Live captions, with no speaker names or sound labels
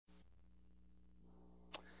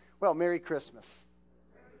Well, Merry Christmas.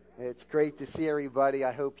 It's great to see everybody.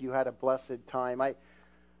 I hope you had a blessed time.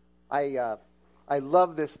 I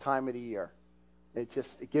love this time of the year.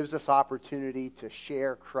 It gives us opportunity to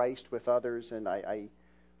share Christ with others, and I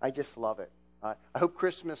just love it. I hope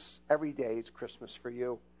Christmas every day is Christmas for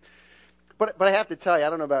you. But I have to tell you,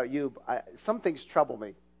 I don't know about you, but some things trouble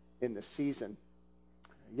me in this season.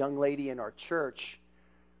 A young lady in our church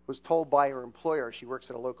was told by her employer, she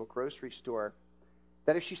works at a local grocery store,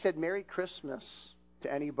 that if she said Merry Christmas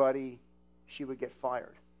to anybody, she would get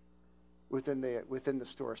fired within the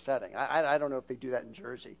store setting. I don't know if they do that in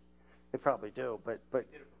Jersey. They probably do, but they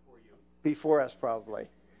did it before you. Before us, probably.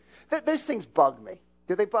 Those things bug me.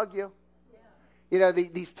 Do they bug you? Yeah. You know,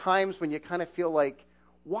 these times when you kind of feel like,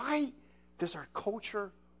 why does our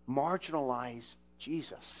culture marginalize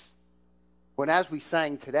Jesus? When, as we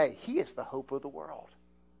sang today, he is the hope of the world.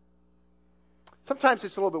 Sometimes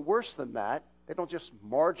it's a little bit worse than that. They don't just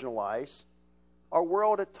marginalize. Our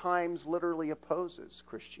world at times literally opposes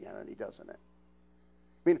Christianity, doesn't it?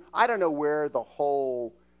 I mean, I don't know where the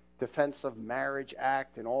whole Defense of Marriage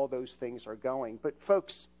Act and all those things are going, but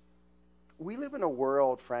folks, we live in a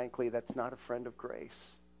world, frankly, that's not a friend of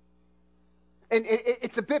grace. And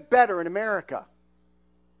it's a bit better in America.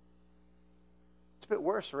 It's a bit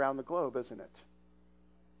worse around the globe, isn't it?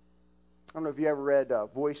 I don't know if you ever read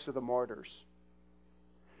Voice of the Martyrs.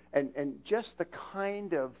 And just the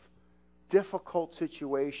kind of difficult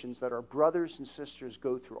situations that our brothers and sisters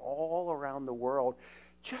go through all around the world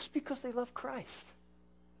just because they love Christ.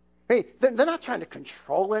 Hey, they're not trying to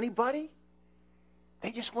control anybody.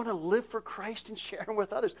 They just want to live for Christ and share him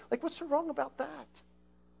with others. Like, what's so wrong about that?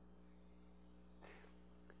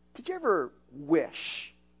 Did you ever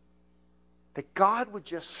wish that God would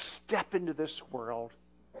just step into this world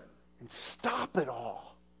and stop it all?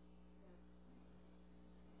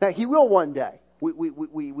 Now, he will one day.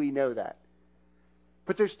 We know that.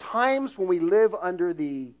 But there's times when we live under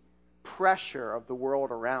the pressure of the world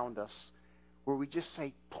around us where we just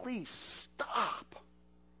say, please stop.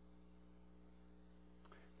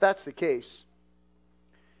 If that's the case,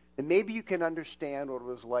 then maybe you can understand what it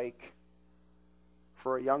was like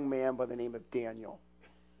for a young man by the name of Daniel,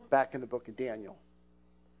 back in the book of Daniel.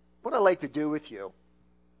 What I'd like to do with you,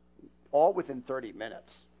 all within 30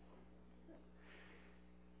 minutes,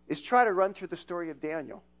 is try to run through the story of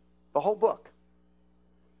Daniel, the whole book,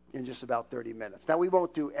 in just about 30 minutes. Now, we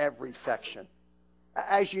won't do every section.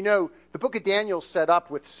 As you know, the book of Daniel is set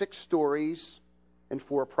up with 6 stories and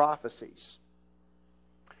 4 prophecies.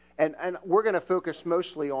 And we're going to focus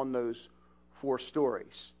mostly on those 4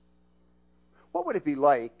 stories. What would it be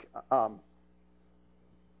like to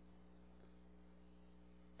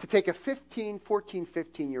take a 14,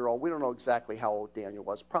 15-year-old, we don't know exactly how old Daniel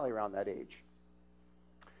was, probably around that age,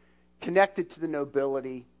 connected to the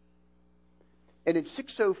nobility, and in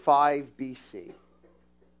 605 BC,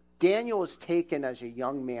 Daniel is taken as a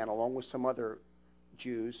young man, along with some other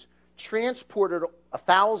Jews, transported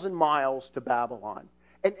 1,000 miles to Babylon.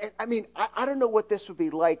 And I mean, I don't know what this would be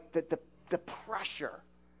like, the pressure.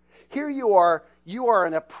 Here you are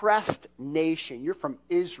an oppressed nation. You're from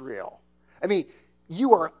Israel. I mean,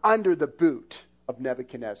 you are under the boot of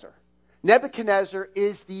Nebuchadnezzar. Nebuchadnezzar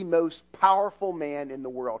is the most powerful man in the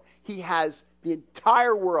world. He has the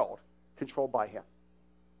entire world controlled by him,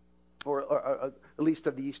 or at least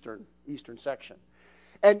of the eastern section.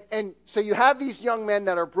 And so you have these young men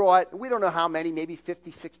that are brought, we don't know how many, maybe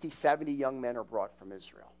 50, 60, 70 young men are brought from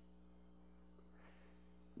Israel.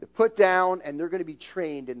 They're put down, and they're going to be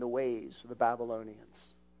trained in the ways of the Babylonians.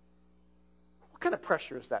 What kind of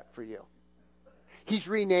pressure is that for you? He's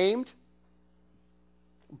renamed.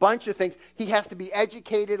 Bunch of things. He has to be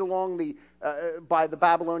educated along by the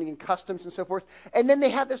Babylonian customs and so forth. And then they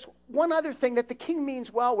have this one other thing that the king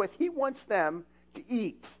means well with. He wants them to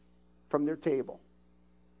eat from their table.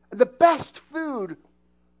 The best food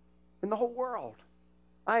in the whole world.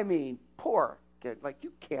 I mean, pork. Like,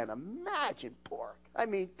 you can't imagine pork. I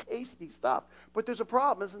mean, tasty stuff. But there's a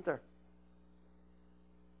problem, isn't there?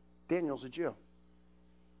 Daniel's a Jew.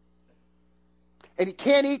 And he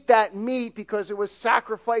can't eat that meat because it was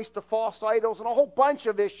sacrificed to false idols, and a whole bunch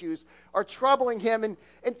of issues are troubling him. And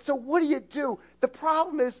so what do? The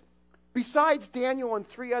problem is, besides Daniel and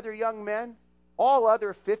 3 other young men, all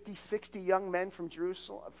other 50, 60 young men from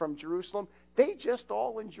Jerusalem, they just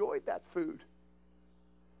all enjoyed that food.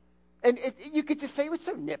 And you could just say, it's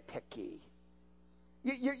so nitpicky.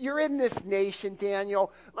 You're in this nation,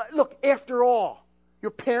 Daniel. Look, after all,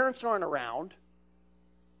 your parents aren't around.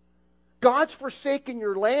 God's forsaken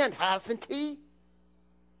your land, hasn't he?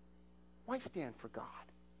 Why stand for God?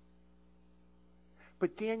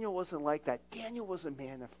 But Daniel wasn't like that. Daniel was a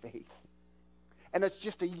man of faith. And as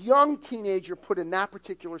just a young teenager put in that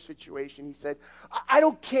particular situation, he said, I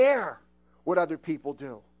don't care what other people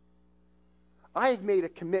do. I have made a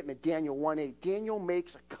commitment, Daniel 1:8. Daniel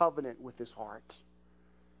makes a covenant with his heart.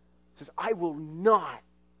 He says, I will not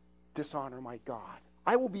dishonor my God.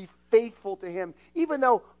 I will be faithful to him, even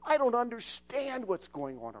though I don't understand what's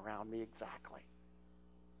going on around me exactly.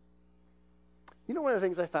 You know one of the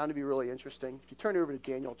things I found to be really interesting? If you turn over to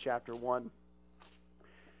Daniel chapter 1.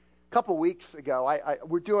 A couple weeks ago,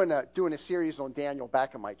 we're doing a series on Daniel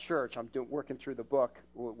back in my church. I'm working through the book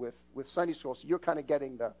with Sunday school, so you're kind of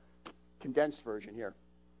getting the condensed version here.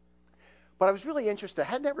 But I was really interested. I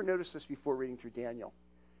had never noticed this before reading through Daniel.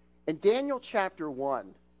 In Daniel chapter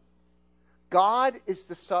 1, God is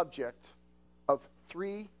the subject of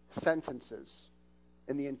 3 sentences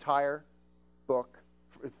in the entire book,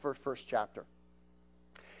 first chapter.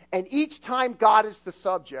 And each time God is the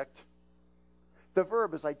subject, the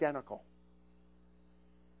verb is identical.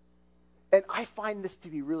 And I find this to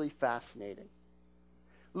be really fascinating.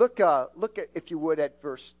 Look at, if you would, at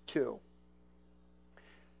verse 2.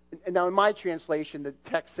 And now in my translation, the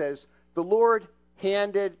text says, the Lord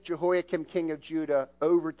handed Jehoiakim, king of Judah,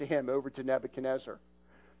 over to Nebuchadnezzar.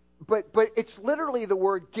 But it's literally the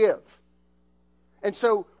word give. And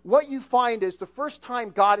so what you find is the first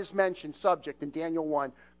time God is mentioned, subject in Daniel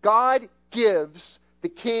 1, God gives the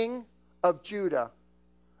king of Judah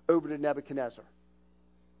over to Nebuchadnezzar.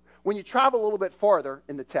 When you travel a little bit farther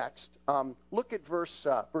in the text, look at verse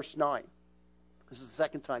 9. This is the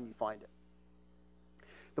second time you find it.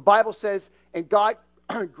 The Bible says, and God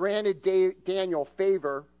granted Daniel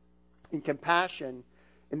favor and compassion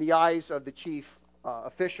in the eyes of the chief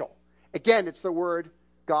official. Again, it's the word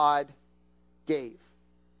God gave.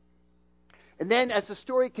 And then as the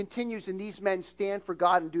story continues and these men stand for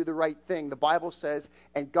God and do the right thing, the Bible says,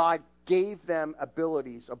 and God gave them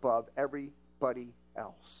abilities above everybody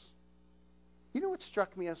else. You know what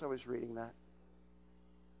struck me as I was reading that?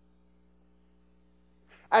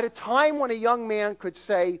 At a time when a young man could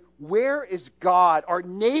say, where is God? Our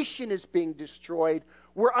nation is being destroyed.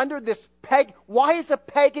 We're under this why is a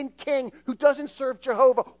pagan king who doesn't serve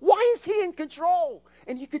Jehovah, why is he in control?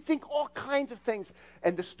 And you could think all kinds of things.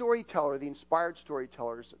 And the storyteller, the inspired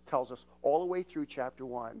storyteller, tells us all the way through chapter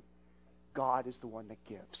 1, God is the one that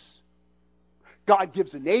gives. God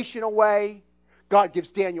gives a nation away. God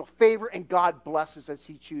gives Daniel favor, and God blesses as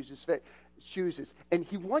he chooses. And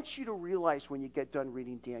he wants you to realize when you get done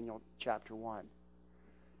reading Daniel chapter 1,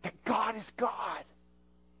 that God is God.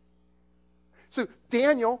 So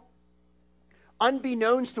Daniel,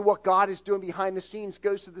 unbeknownst to what God is doing behind the scenes,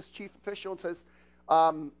 goes to this chief official and says,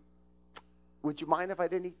 would you mind if I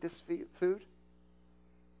didn't eat this food?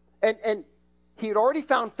 And he had already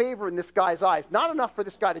found favor in this guy's eyes. Not enough for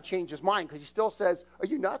this guy to change his mind, because he still says, are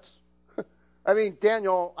you nuts? I mean,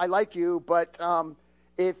 Daniel, I like you, but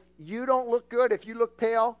if you don't look good, if you look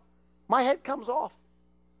pale, my head comes off.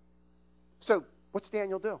 So what's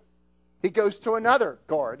Daniel do? He goes to another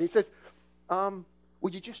guard. He says,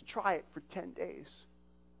 would you just try it for 10 days?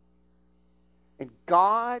 And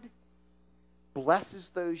God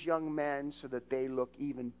blesses those young men so that they look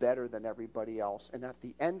even better than everybody else. And at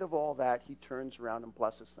the end of all that, he turns around and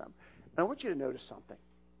blesses them. And I want you to notice something.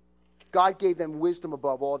 God gave them wisdom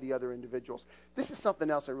above all the other individuals. This is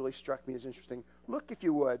something else that really struck me as interesting. Look, if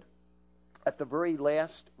you would, at the very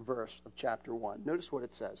last verse of chapter 1. Notice what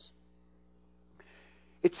it says.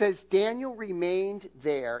 It says, Daniel remained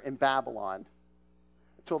there in Babylon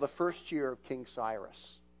until the first year of King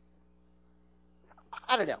Cyrus.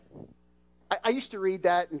 I don't know. I used to read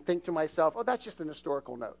that and think to myself, oh, that's just an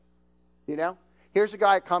historical note. You know? Here's a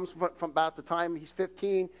guy that comes from about the time he's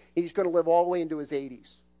 15, and he's going to live all the way into his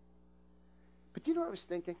 80s. But do you know what I was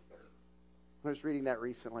thinking when I was reading that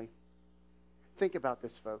recently? Think about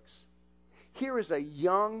this, folks. Here is a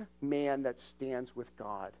young man that stands with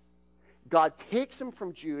God. God takes him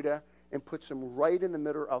from Judah and puts him right in the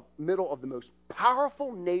middle of the most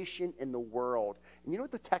powerful nation in the world. And you know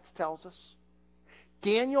what the text tells us?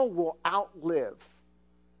 Daniel will outlive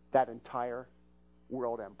that entire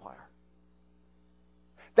world empire.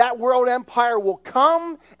 That world empire will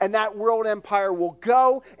come, and that world empire will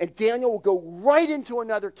go, and Daniel will go right into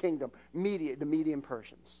another kingdom, the Median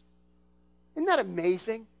Persians. Isn't that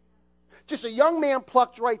amazing? Just a young man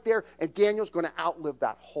plucked right there, and Daniel's going to outlive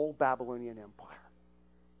that whole Babylonian empire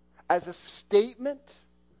as a statement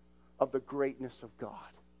of the greatness of God.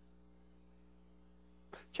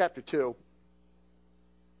 Chapter 2.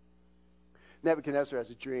 Nebuchadnezzar has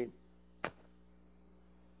a dream.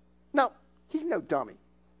 Now, he's no dummy.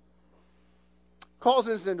 calls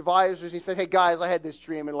in his advisors, and he said, hey, guys, I had this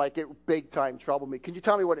dream, and like it big time troubled me. Can you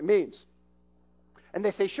tell me what it means? And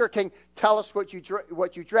they say, sure, King, tell us what you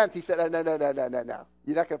dreamt. He said, no.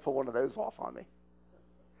 You're not going to pull one of those off on me.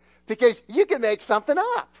 Because you can make something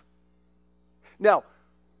up. No,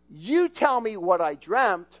 you tell me what I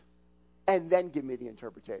dreamt, and then give me the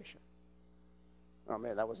interpretation. Oh,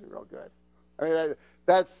 man, that wasn't real good. I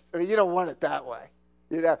mean, you don't want it that way.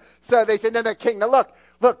 You know. So they said, no, King. Now,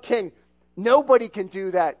 look, King, nobody can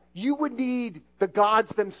do that. You would need the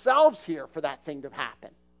gods themselves here for that thing to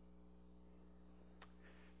happen.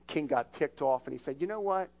 King got ticked off, and he said, you know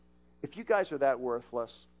what? If you guys are that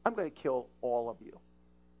worthless, I'm going to kill all of you,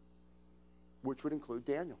 which would include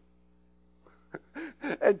Daniel.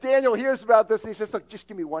 And Daniel hears about this, and he says, look, just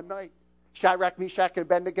give me one night. Shadrach, Meshach, and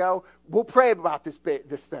Abednego, we'll pray about this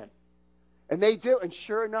thing. And they do, and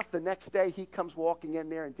sure enough, the next day he comes walking in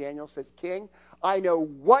there, and Daniel says, King, I know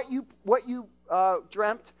what you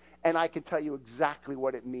dreamt, and I can tell you exactly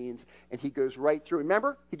what it means. And he goes right through.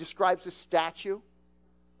 Remember, he describes a statue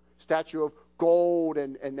of gold,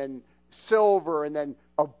 and then silver, and then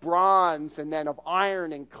of bronze, and then of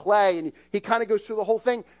iron and clay. And he kind of goes through the whole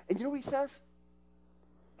thing. And you know what he says?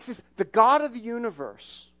 He says, the God of the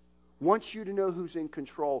universe wants you to know who's in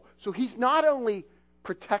control. So he's not only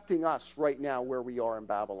protecting us right now where we are in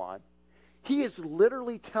Babylon, he is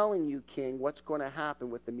literally telling you, King, what's going to happen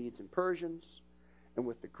with the Medes and Persians, and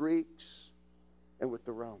with the Greeks, and with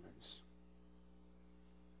the Romans.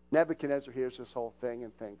 Nebuchadnezzar hears this whole thing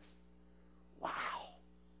and thinks, wow.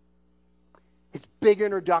 His big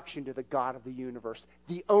introduction to the God of the universe,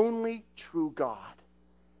 the only true God.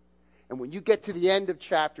 And when you get to the end of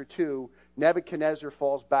chapter 2, Nebuchadnezzar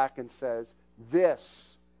falls back and says,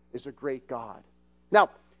 this is a great God. Now,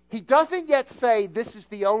 he doesn't yet say this is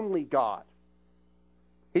the only God.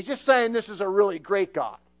 He's just saying this is a really great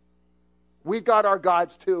God. We've got our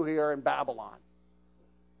gods too here in Babylon.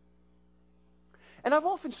 And I've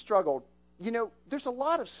often struggled, there's a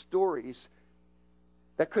lot of stories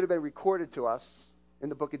that could have been recorded to us in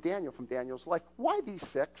the book of Daniel from Daniel's life. Why these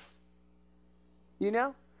 6?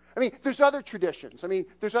 There's other traditions.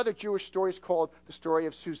 There's other Jewish stories called the story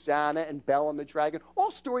of Susanna and Bel and the dragon,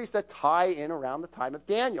 all stories that tie in around the time of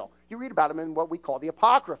Daniel. You read about them in what we call the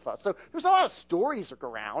Apocrypha. So there's a lot of stories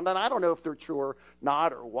around, and I don't know if they're true or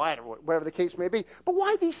not or what, or whatever the case may be. But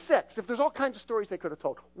why these 6? If there's all kinds of stories they could have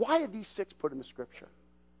told, why are these 6 put in the Scripture?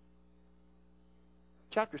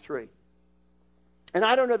 Chapter 3. And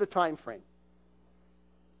I don't know the time frame.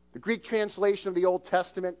 The Greek translation of the Old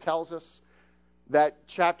Testament tells us that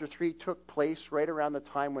chapter 3 took place right around the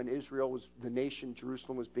time when the nation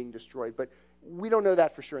Jerusalem was being destroyed. But we don't know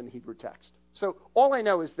that for sure in the Hebrew text. So all I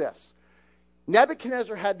know is this.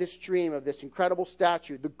 Nebuchadnezzar had this dream of this incredible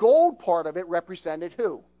statue. The gold part of it represented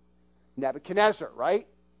who? Nebuchadnezzar, right?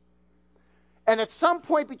 And at some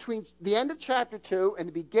point between the end of chapter 2 and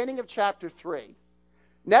the beginning of chapter 3,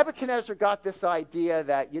 Nebuchadnezzar got this idea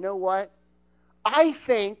that, you know what? I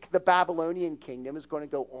think the Babylonian kingdom is going to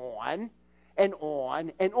go on and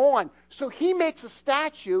on and on. So he makes a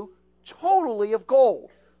statue totally of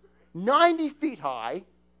gold, 90 feet high,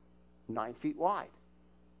 9 feet wide.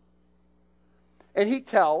 And he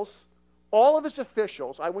tells all of his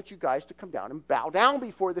officials, I want you guys to come down and bow down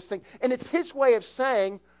before this thing. And it's his way of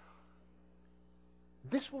saying,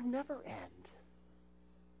 this will never end.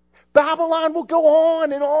 Babylon will go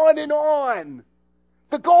on and on and on.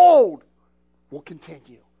 The gold will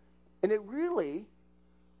continue. And it really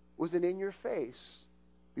was an in-your-face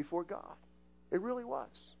before God. It really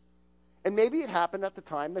was. And maybe it happened at the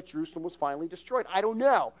time that Jerusalem was finally destroyed. I don't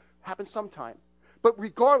know. It happened sometime. But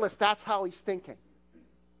regardless, that's how he's thinking.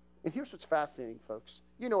 And here's what's fascinating, folks.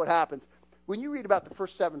 You know what happens. When you read about the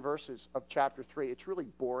first 7 verses of chapter 3, it's really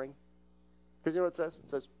boring. Because you know what it says? It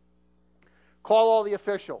says, call all the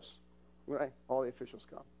officials. Right? All the officials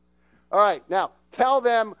come. All right, now, tell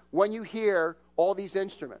them when you hear all these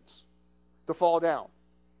instruments to fall down.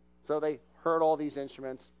 So they heard all these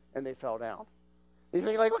instruments, and they fell down. And you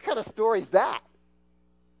think, what kind of story is that?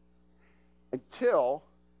 Until,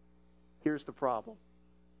 here's the problem.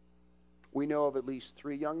 We know of at least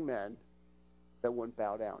 3 young men that wouldn't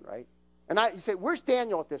bow down, right? And you say, where's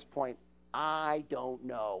Daniel at this point? I don't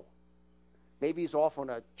know. Maybe he's off on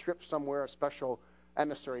a trip somewhere, a special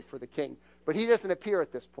emissary for the king. But he doesn't appear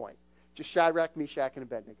at this point. Just Shadrach, Meshach, and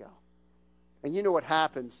Abednego. And you know what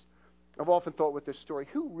happens? I've often thought with this story,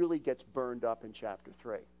 who really gets burned up in chapter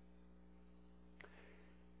 3?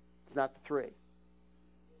 It's not the 3.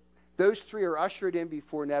 Those 3 are ushered in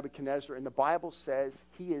before Nebuchadnezzar, and the Bible says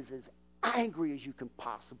he is as angry as you can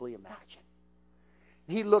possibly imagine.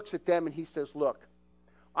 He looks at them and he says, look,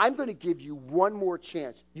 I'm going to give you one more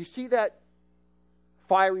chance. You see that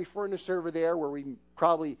fiery furnace over there where we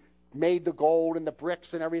probably made the gold and the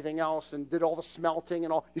bricks and everything else and did all the smelting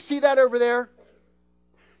and all? You see that over there?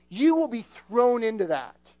 You will be thrown into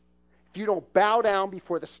that if you don't bow down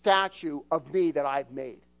before the statue of me that I've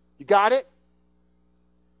made. You got it?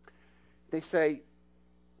 They say,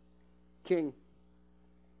 King,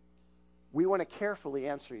 we want to carefully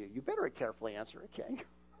answer you. You better carefully answer it, King.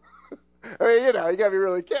 I mean, you got to be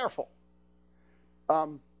really careful.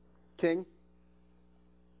 King,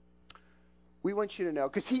 we want you to know,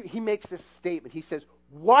 because he makes this statement. He says,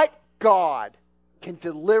 what God can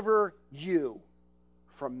deliver you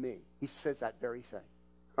from me? He says that very thing.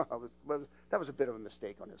 That was a bit of a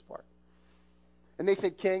mistake on his part. And they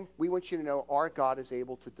said, King, we want you to know our God is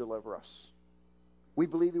able to deliver us. We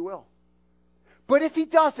believe he will. But if he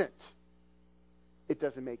doesn't, it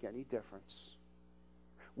doesn't make any difference.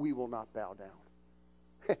 We will not bow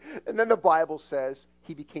down. And then the Bible says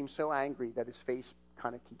he became so angry that his face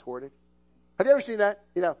kind of contorted. Have you ever seen that?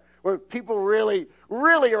 You know, when people really,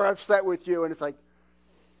 really are upset with you, and it's like,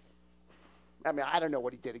 I mean, I don't know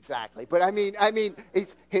what he did exactly, but I mean,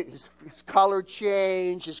 his color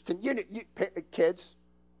changed. Kids,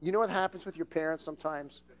 you know what happens with your parents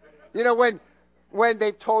sometimes? You know, when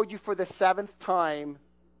they've told you for the 7th time,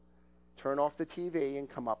 turn off the TV and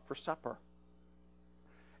come up for supper.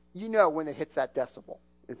 You know when it hits that decibel.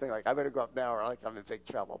 You think like, I better go up now or I'm in big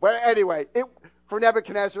trouble. But anyway, for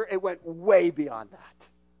Nebuchadnezzar, it went way beyond that.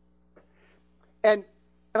 And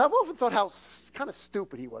I've often thought how kind of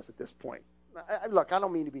stupid he was at this point. Look, I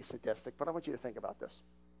don't mean to be sadistic, but I want you to think about this.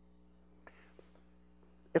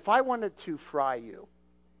 If I wanted to fry you,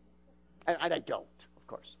 and I don't, of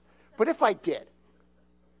course, but if I did,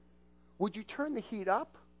 would you turn the heat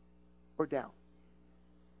up or down?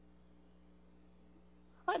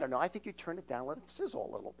 I don't know. I think you turn it down, let it sizzle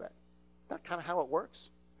a little bit. That's kind of how it works.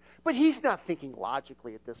 But he's not thinking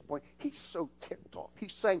logically at this point. He's so ticked off.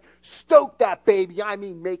 He's saying, stoke that baby. I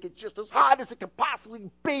mean, make it just as hot as it can possibly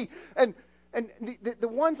be. And the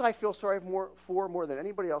ones I feel sorry for more than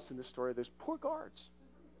anybody else in this story are those poor guards.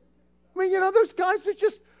 I mean, you know, those guys are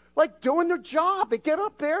just like doing their job. They get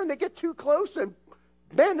up there and they get too close and,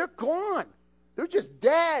 man, they're gone. They're just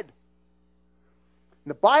dead. And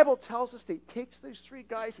the Bible tells us that he takes those 3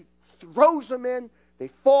 guys, he throws them in, they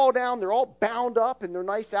fall down, they're all bound up in their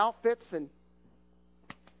nice outfits, and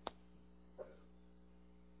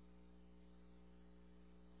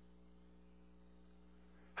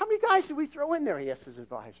how many guys did we throw in there, he asked his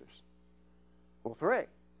advisors. Well, 3.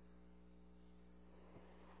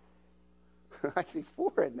 I see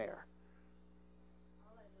 4 in there.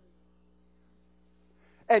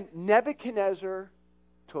 And Nebuchadnezzar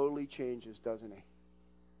totally changes, doesn't he?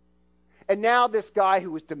 And now this guy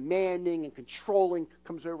who was demanding and controlling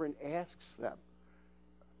comes over and asks them,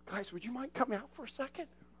 guys, would you mind coming out for a second?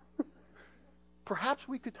 Perhaps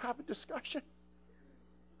we could have a discussion.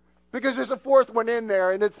 Because there's a 4th one in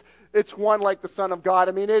there, and it's one like the Son of God.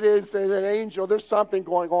 I mean, it is an angel. There's something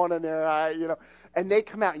going on in there, And they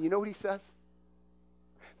come out, and you know what he says?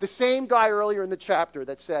 The same guy earlier in the chapter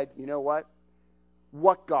that said, you know what?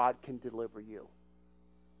 What God can deliver you?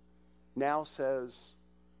 Now says,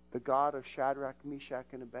 the God of Shadrach, Meshach,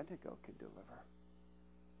 and Abednego can deliver.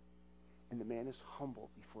 And the man is humble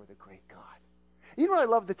before the great God. You know what I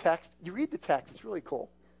love the text? You read the text, it's really cool.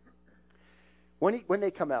 When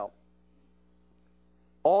they come out,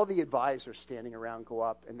 all the advisors standing around go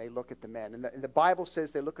up and they look at the men. And the Bible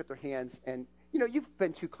says they look at their hands, and you know, you've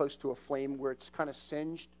been too close to a flame where it's kind of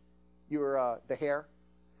singed the hair.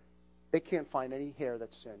 They can't find any hair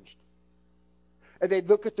that's singed. And they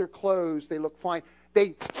look at their clothes, they look fine.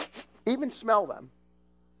 They even smell them,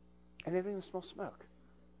 and they don't even smell smoke.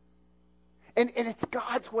 And it's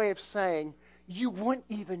God's way of saying, you wouldn't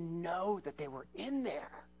even know that they were in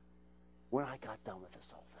there when I got done with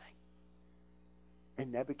this whole thing.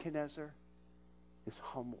 And Nebuchadnezzar is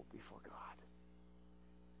humbled before God.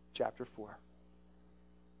 Chapter 4.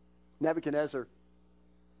 Nebuchadnezzar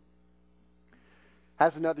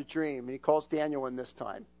has another dream, and he calls Daniel in this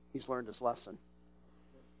time. He's learned his lesson.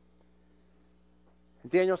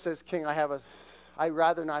 And Daniel says, King, I'd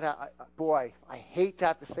rather not have, boy, I hate to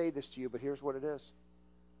have to say this to you, but here's what it is.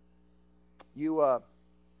 You're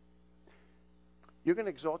going to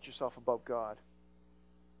exalt yourself above God.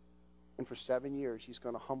 And for 7 years, he's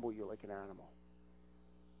going to humble you like an animal.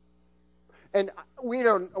 And we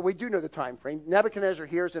do know the time frame. Nebuchadnezzar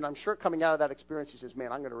hears, and I'm sure coming out of that experience, he says,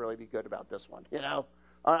 man, I'm going to really be good about this one. You know,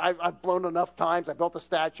 I've blown enough times. I built a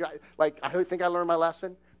statue. I think I learned my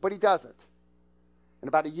lesson. But he doesn't. And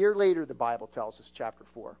about a year later, the Bible tells us, chapter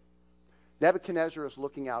 4, Nebuchadnezzar is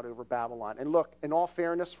looking out over Babylon. And look, in all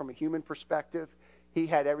fairness, from a human perspective, he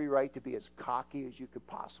had every right to be as cocky as you could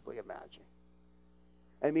possibly imagine.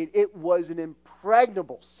 I mean, it was an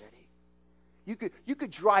impregnable city. You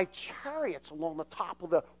could drive chariots along the top of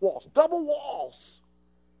the walls, double walls.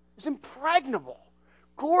 It's impregnable.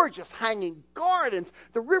 Gorgeous hanging gardens.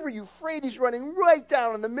 The river Euphrates running right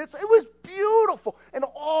down in the midst. It was beautiful. And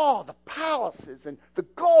all the palaces and the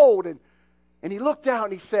gold. And he looked out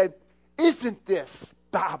and he said, "Isn't this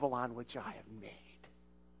Babylon which I have made?"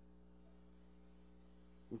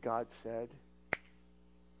 And God said,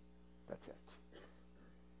 "That's it."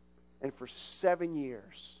 And for 7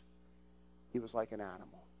 years, he was like an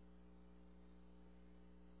animal.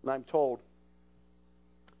 And I'm told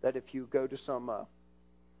that if you go to some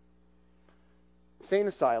insane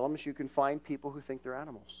asylums, you can find people who think they're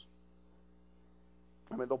animals.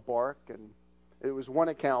 I mean, they'll bark. And it was one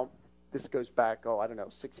account, this goes back,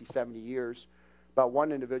 60, 70 years, about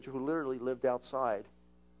one individual who literally lived outside.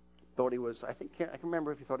 Thought he was, I can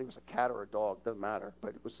remember if he thought he was a cat or a dog, doesn't matter, but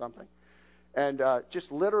it was something. And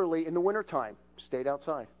just literally in the wintertime, stayed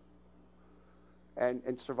outside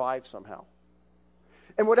and survived somehow.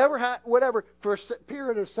 And whatever, for a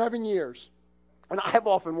period of 7 years, and I have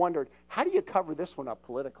often wondered, how do you cover this one up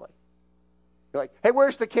politically? You're like, hey,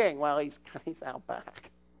 where's the king? Well, he's out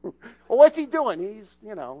back. Well, what's he doing?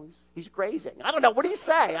 He's grazing. I don't know. What do you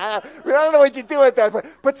say? I don't know what you do with that.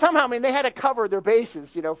 But somehow, they had to cover their bases,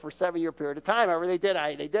 for a 7-year period of time. However they did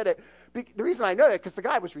it. The reason I know that, because the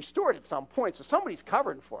guy was restored at some point, so somebody's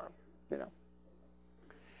covering for him,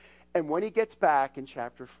 And when he gets back in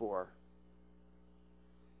chapter 4,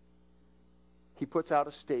 he puts out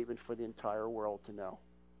a statement for the entire world to know.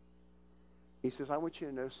 He says, I want you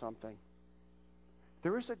to know something.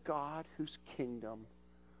 There is a God whose kingdom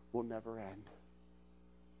will never end.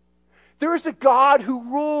 There is a God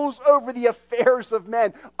who rules over the affairs of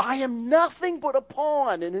men. I am nothing but a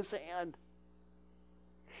pawn in his hand.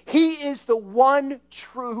 He is the one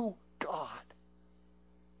true God.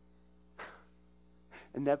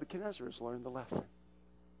 And Nebuchadnezzar has learned the lesson.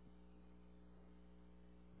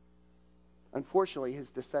 Unfortunately,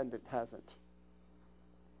 his descendant hasn't.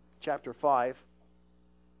 Chapter 5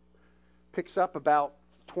 picks up about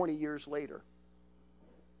 20 years later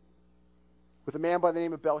with a man by the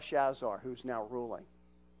name of Belshazzar, who's now ruling.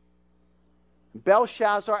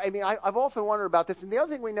 Belshazzar, I've often wondered about this, and the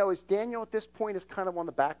other thing we know is Daniel at this point is kind of on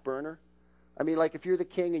the back burner. Like if you're the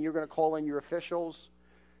king and you're going to call in your officials,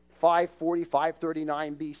 540,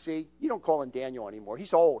 539 BC, you don't call in Daniel anymore.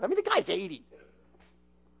 He's old. The guy's 80.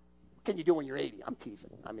 What can you do when you're 80? I'm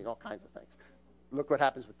teasing. All kinds of things. Look what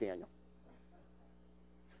happens with Daniel.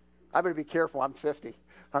 I better be careful. I'm 50.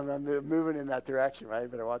 I'm moving in that direction, right? I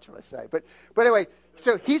better watch what I say. But anyway,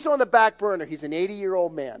 so he's on the back burner. He's an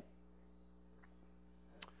 80-year-old man.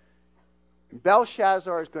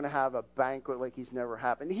 Belshazzar is going to have a banquet like he's never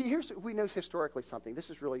happened. We know historically something. This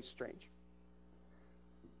is really strange.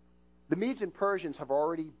 The Medes and Persians have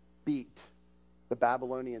already beat the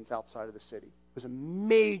Babylonians outside of the city. It was a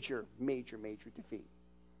major, major, major defeat.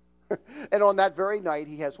 And on that very night,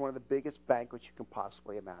 he has one of the biggest banquets you can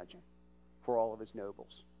possibly imagine for all of his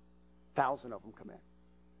nobles. 1,000 of them come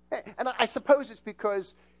in. And I suppose it's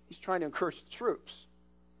because he's trying to encourage the troops.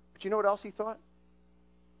 But you know what else he thought?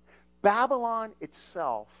 Babylon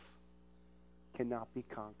itself cannot be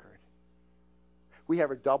conquered. We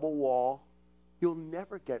have a double wall. You'll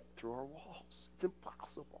never get through our walls. It's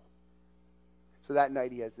impossible. So that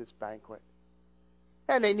night he has this banquet.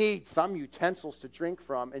 And they need some utensils to drink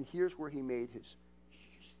from. And here's where he made his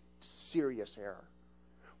serious error.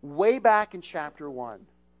 Way back in chapter 1,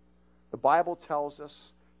 the Bible tells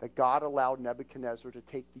us that God allowed Nebuchadnezzar to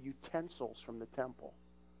take the utensils from the temple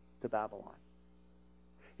to Babylon.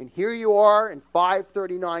 And here you are in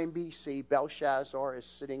 539 BC. Belshazzar is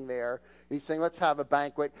sitting there. And he's saying, let's have a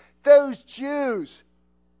banquet. Those Jews,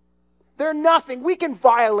 they're nothing. We can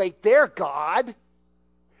violate their God.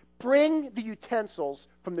 Bring the utensils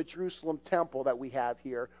from the Jerusalem temple that we have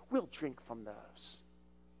here. We'll drink from those.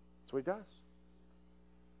 That's what he does.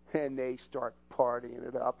 And they start partying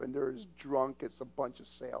it up, and they're as drunk as a bunch of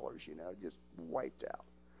sailors, just wiped out.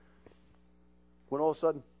 When all of a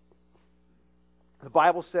sudden, the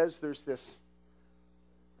Bible says there's this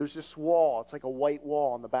wall. It's like a white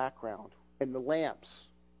wall in the background, and the lamps.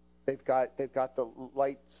 They've got the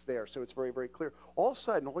lights there, so it's very, very clear. All of a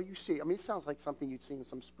sudden, all you see, it sounds like something you'd see in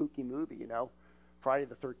some spooky movie, Friday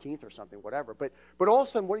the 13th or something, whatever. But all of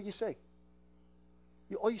a sudden, what do you see?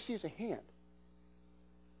 All you see is a hand.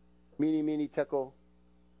 Mene, mene, tekel,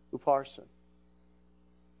 upharsin.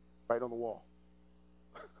 Right on the wall.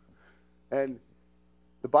 And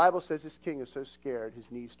The Bible says this king is so scared,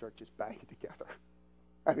 his knees start just banging together.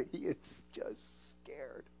 I mean, he is just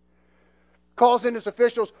scared. Calls in his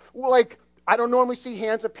officials, like, I don't normally see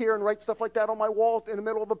hands appear and write stuff like that on my wall in the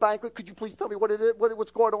middle of a banquet. Could you please tell me what it is,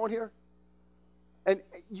 what's going on here? And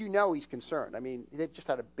you know he's concerned. I mean, they've just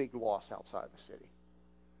had a big loss outside the city.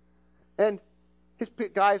 And his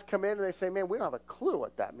guys come in and they say, man, we don't have a clue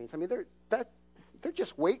what that means. I mean, they're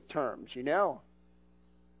just weight terms, you know.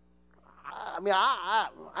 I mean, I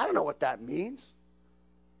don't know what that means.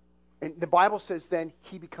 And the Bible says then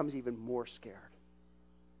he becomes even more scared.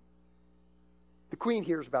 The queen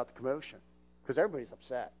hears about the commotion because everybody's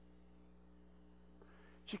upset.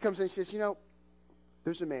 She comes in and says, you know,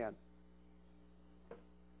 there's a man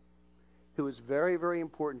who was very, very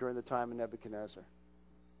important during the time of Nebuchadnezzar.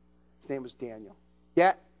 His name was Daniel.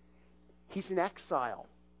 Yet, he's in exile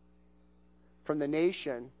from the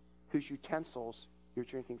nation whose utensils you're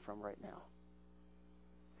drinking from right now.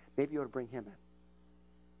 Maybe you ought to bring him in.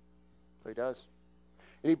 So he does.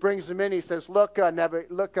 And he brings him in. He says, look,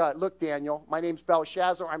 Daniel, my name's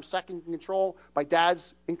Belshazzar. I'm second in control. My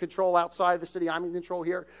dad's in control outside of the city. I'm in control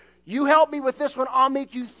here. You help me with this one, I'll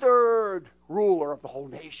make you third ruler of the whole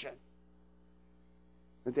nation.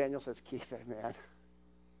 And Daniel says, keep it, man.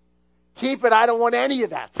 Keep it. I don't want any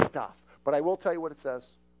of that stuff. But I will tell you what it says.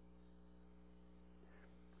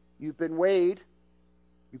 You've been weighed.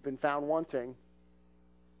 You've been found wanting.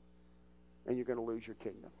 And you're going to lose your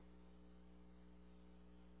kingdom.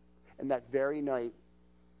 And that very night,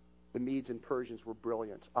 the Medes and Persians were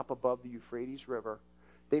brilliant. Up above the Euphrates River.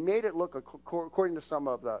 They made it look, according to some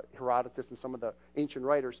of the Herodotus and some of the ancient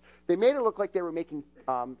writers, they made it look like they were making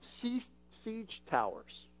siege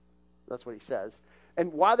towers. That's what he says.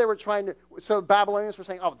 And while they were trying to, so the Babylonians were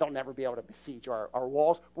saying, oh, they'll never be able to besiege our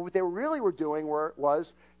walls. But what they really were doing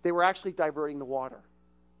was they were actually diverting the water.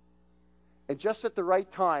 And just at the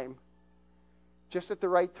right time,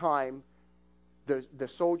 the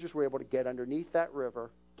soldiers were able to get underneath that river,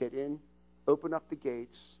 get in, open up the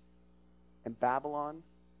gates, and Babylon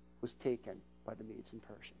was taken by the Medes and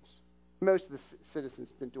Persians. Most of the citizens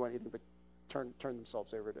didn't do anything but turn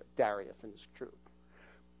themselves over to Darius and his troop.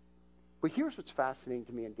 But here's what's fascinating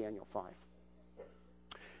to me in Daniel 5.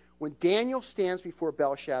 When Daniel stands before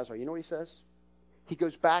Belshazzar, you know what he says? He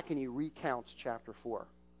goes back and he recounts chapter 4.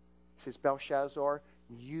 He says, Belshazzar,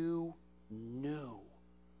 you knew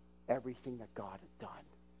everything that God had done.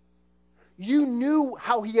 You knew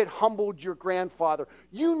how he had humbled your grandfather.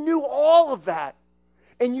 You knew all of that.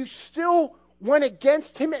 And you still went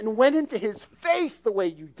against him and went into his face the way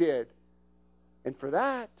you did. And for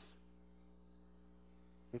that,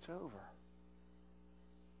 it's over.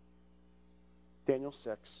 Daniel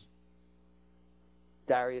 6.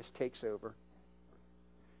 Darius takes over.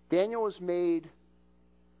 Daniel was made,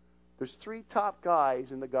 there's 3 top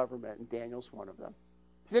guys in the government, and Daniel's one of them.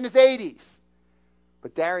 He's in his 80s.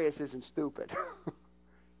 But Darius isn't stupid.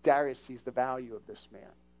 Darius sees the value of this man.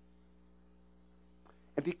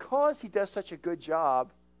 And because he does such a good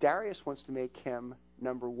job, Darius wants to make him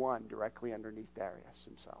number 1 directly underneath Darius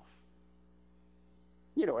himself.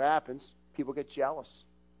 You know what happens. People get jealous.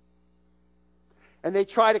 And they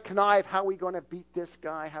try to connive, how are we going to beat this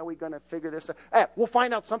guy? How are we going to figure this out? Hey, we'll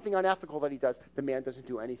find out something unethical that he does. The man doesn't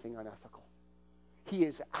do anything unethical. He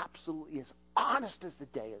is absolutely as honest as the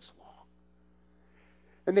day is long.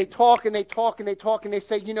 And they talk and they talk and they talk and they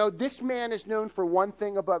say, you know, this man is known for one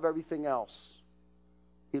thing above everything else.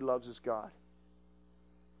 He loves his God.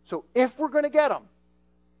 So if we're going to get him,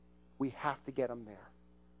 we have to get him there.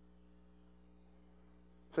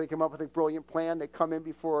 So they come up with a brilliant plan. They come in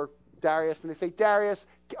before Darius and they say, Darius,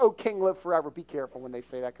 oh king, live forever. Be careful when they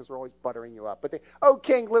say that because they're always buttering you up. But oh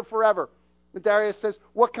king, live forever. And Darius says,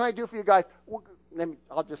 what can I do for you guys?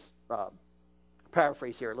 I'll just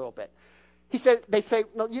paraphrase here a little bit. They say,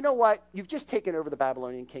 no, you know what? You've just taken over the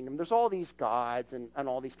Babylonian kingdom. There's all these gods and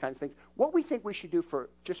all these kinds of things. What we think we should do for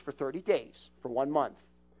 30 days, for 1 month,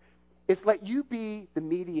 is let you be the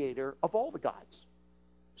mediator of all the gods.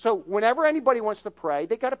 So whenever anybody wants to pray,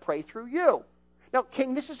 they got to pray through you. Now,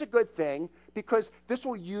 king, this is a good thing because this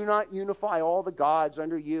will unify all the gods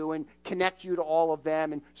under you and connect you to all of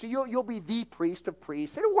them. And so you'll be the priest of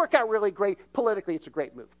priests. It'll work out really great. Politically, it's a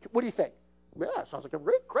great move. What do you think? Yeah, sounds like a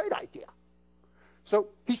great idea. So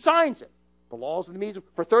he signs it. The laws of the Medes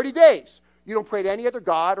for 30 days. You don't pray to any other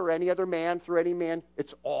god or any other man through any man.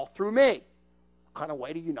 It's all through me. Kind of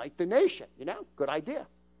way to unite the nation, you know? Good idea.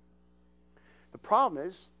 The problem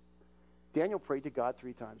is, Daniel prayed to God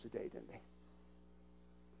 3 times a day, didn't he?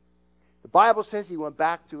 The Bible says he went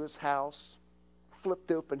back to his house,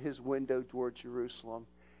 flipped open his window toward Jerusalem,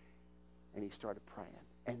 and he started praying.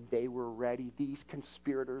 And they were ready. These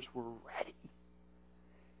conspirators were ready.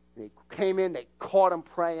 They came in, they caught him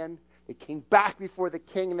praying. They came back before the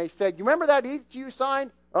king and they said, "You remember that edict you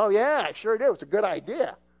signed?" "Oh yeah, I sure do. It's a good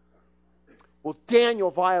idea." Well,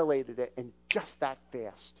 Daniel violated it, and just that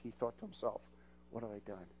fast, he thought to himself, "What have I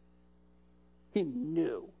done?" He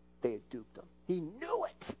knew they had duped him. He knew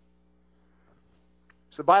it.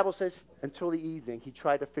 So the Bible says until the evening, he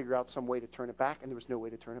tried to figure out some way to turn it back, and there was no way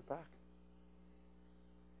to turn it back.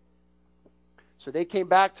 So they came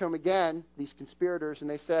back to him again, these conspirators, and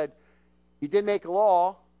they said, "You did make a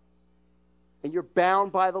law, and you're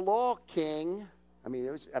bound by the law, King."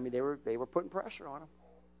 They were putting pressure on him.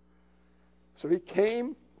 So he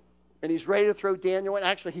came, and he's ready to throw Daniel in.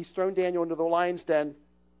 Actually, he's thrown Daniel into the lion's den,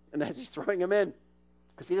 and as he's throwing him in,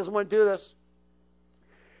 because he doesn't want to do this,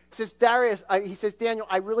 he says, "Daniel,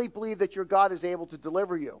 I really believe that your God is able to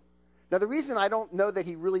deliver you." Now, the reason I don't know that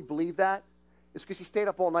he really believed that is because he stayed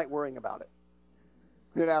up all night worrying about it.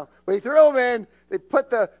 When he threw him in, they put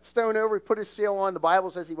the stone over, he put his seal on. The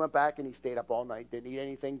Bible says he went back and he stayed up all night, didn't eat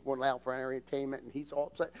anything, went out for entertainment, and he's all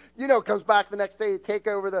upset. Comes back the next day to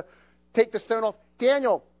take the stone off.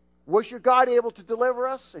 "Daniel, was your God able to deliver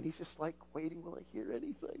us?" And he's just like waiting, will I hear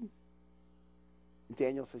anything? And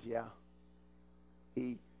Daniel says, "Yeah.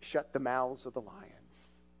 He shut the mouths of the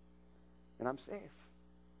lions, and I'm safe."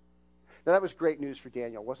 Now that was great news for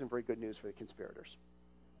Daniel. It wasn't very good news for the conspirators.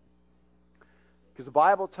 Because the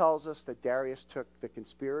Bible tells us that Darius took the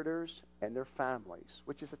conspirators and their families,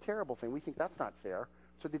 which is a terrible thing. We think that's not fair.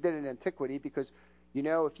 So they did in antiquity because,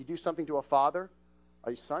 if you do something to a father,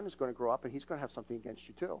 a son is going to grow up and he's going to have something against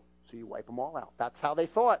you too. So you wipe them all out. That's how they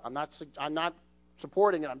thought. I'm not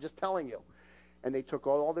supporting it. I'm just telling you. And they took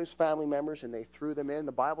all those family members and they threw them in.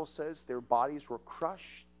 The Bible says their bodies were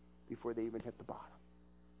crushed before they even hit the bottom.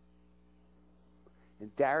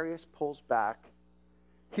 And Darius pulls back.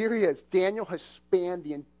 Here he is. Daniel has spanned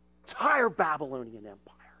the entire Babylonian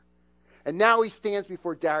Empire. And now he stands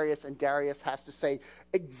before Darius, and Darius has to say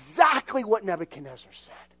exactly what Nebuchadnezzar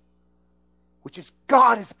said, which is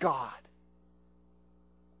God is God.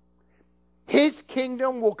 His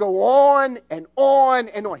kingdom will go on and on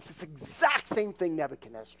and on. It's the exact same thing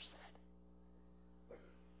Nebuchadnezzar said.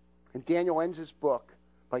 And Daniel ends his book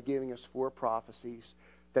by giving us 4 prophecies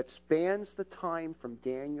that spans the time from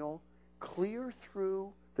Daniel clear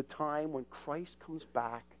through the time when Christ comes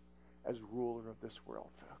back as ruler of this world,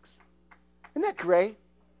 folks. Isn't that great?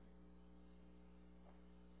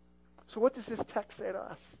 So what does this text say to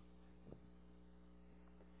us?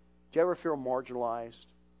 Do you ever feel marginalized?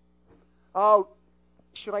 Oh,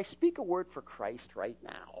 should I speak a word for Christ right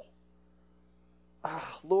now?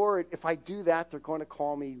 Lord, if I do that, they're going to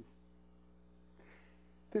call me.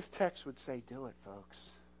 This text would say, do it,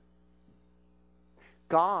 folks.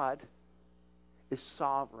 God is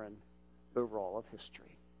sovereign over all of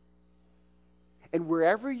history. And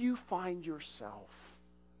wherever you find yourself,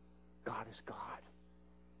 God is God.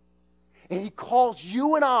 And he calls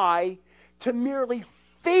you and I to merely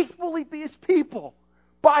faithfully be his people.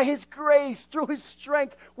 By his grace, through his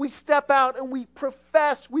strength, we step out and we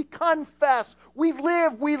profess, we confess, we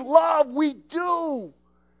live, we love, we do.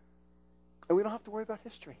 And we don't have to worry about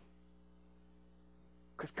history.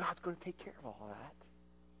 Because God's going to take care of all that.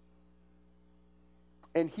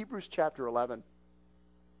 In Hebrews chapter 11,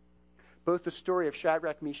 both the story of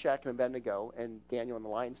Shadrach, Meshach, and Abednego and Daniel in the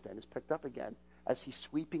lion's den is picked up again as he's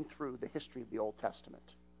sweeping through the history of the Old Testament,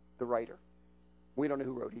 the writer. We don't know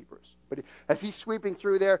who wrote Hebrews. But as he's sweeping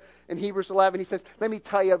through there in Hebrews 11, he says, let me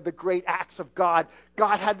tell you of the great acts of God.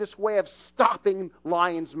 God had this way of stopping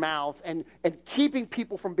lions' mouths and keeping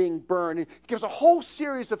people from being burned. And he gives a whole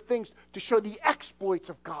series of things to show the exploits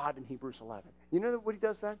of God in Hebrews 11. You know what he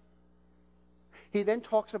does then? He then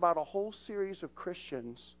talks about a whole series of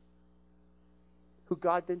Christians who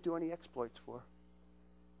God didn't do any exploits for,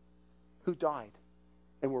 who died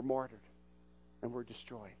and were martyred and were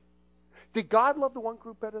destroyed. Did God love the one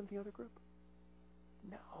group better than the other group?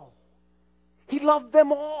 No. He loved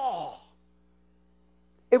them all.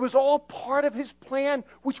 It was all part of his plan,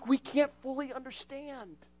 which we can't fully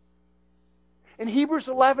understand. And Hebrews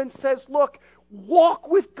 11 says, look, walk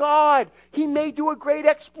with God. He may do a great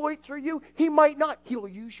exploit through you. He might not. He will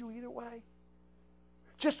use you either way.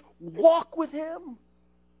 Just walk with him.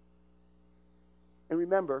 And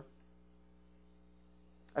remember,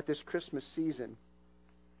 at this Christmas season,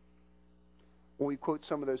 when we quote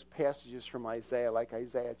some of those passages from Isaiah, like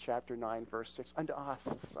Isaiah chapter 9, verse 6, unto us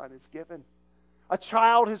a son is given. A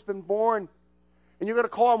child has been born. And you're going to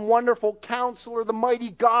call him Wonderful Counselor, the Mighty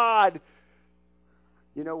God.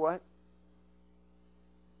 You know what?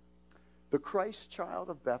 The Christ child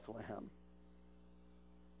of Bethlehem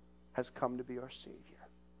has come to be our Savior.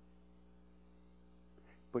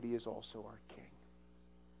 But he is also our King.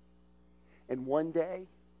 And one day,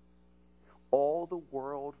 all the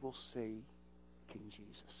world will see King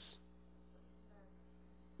Jesus.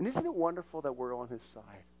 And isn't it wonderful that we're on his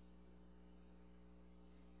side?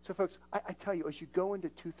 So folks, I tell you, as you go into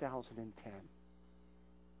 2010,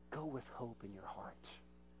 go with hope in your heart.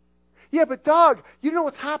 Yeah, but Doug, you know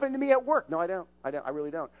what's happening to me at work. No, I don't. I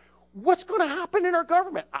really don't. What's going to happen in our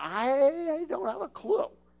government? I don't have a clue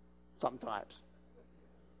sometimes.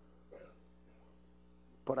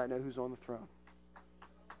 But I know who's on the throne.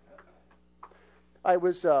 I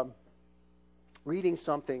was reading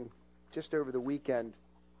something just over the weekend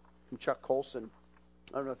from Chuck Colson.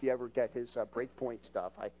 I don't know if you ever get his Breakpoint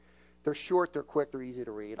stuff. They're short, they're quick, they're easy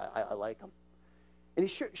to read. I like them. And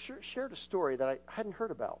he shared a story that I hadn't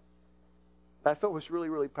heard about that I thought was really,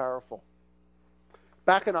 really powerful.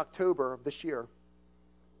 Back in October of this year,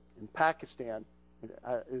 in Pakistan,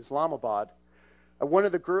 Islamabad, one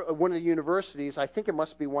of the universities, I think it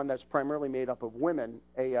must be one that's primarily made up of women,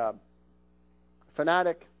 a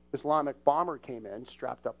fanatic Islamic bomber came in,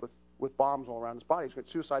 strapped up with bombs all around his body. He was a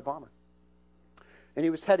suicide bomber. And he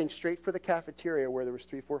was heading straight for the cafeteria where there was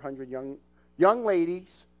 300-400 young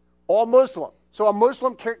ladies, all Muslim. So a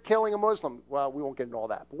Muslim killing a Muslim. Well, we won't get into all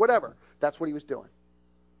that, but whatever. That's what he was doing.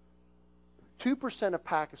 2% of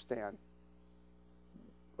Pakistan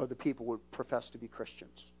of the people would profess to be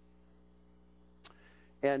Christians.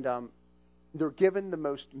 And they're given the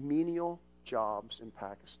most menial jobs in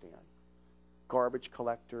Pakistan. Garbage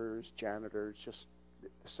collectors, janitors, just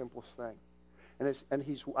the simplest thing. And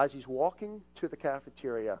as he's walking to the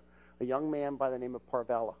cafeteria, a young man by the name of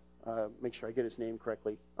Parvella, make sure I get his name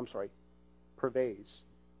correctly, Pervez.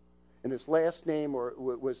 And his last name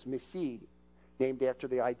was Masih, named after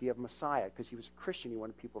the idea of Messiah, because he was a Christian. He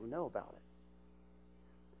wanted people to know about it.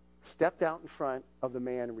 Stepped out in front of the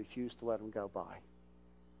man and refused to let him go by.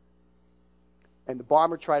 And the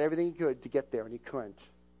bomber tried everything he could to get there, and he couldn't.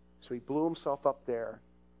 So he blew himself up there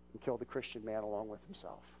and killed the Christian man along with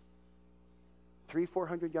himself.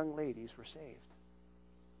 300-400 young ladies were saved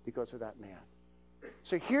because of that man.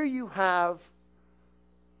 So here you have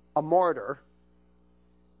a martyr,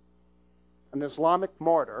 an Islamic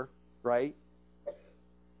martyr, right,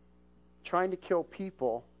 trying to kill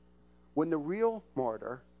people when the real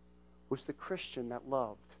martyr was the Christian that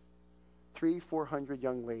loved 300-400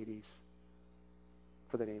 young ladies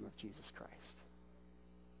for the name of Jesus Christ.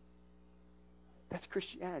 That's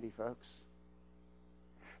Christianity, folks.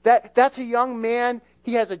 That's a young man.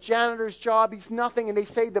 He has a janitor's job. He's nothing. And they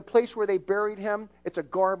say the place where they buried him, it's a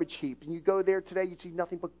garbage heap. And you go there today, you see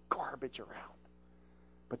nothing but garbage around.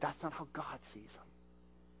 But that's not how God sees him.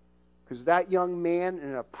 Because that young man in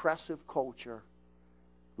an oppressive culture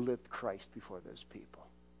lived Christ before those people.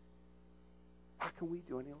 How can we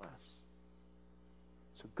do any less?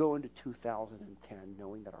 So go into 2010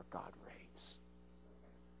 knowing that our God reigns.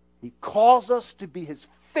 He calls us to be his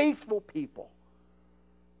faithful people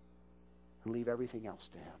and leave everything else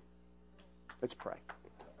to him. Let's pray.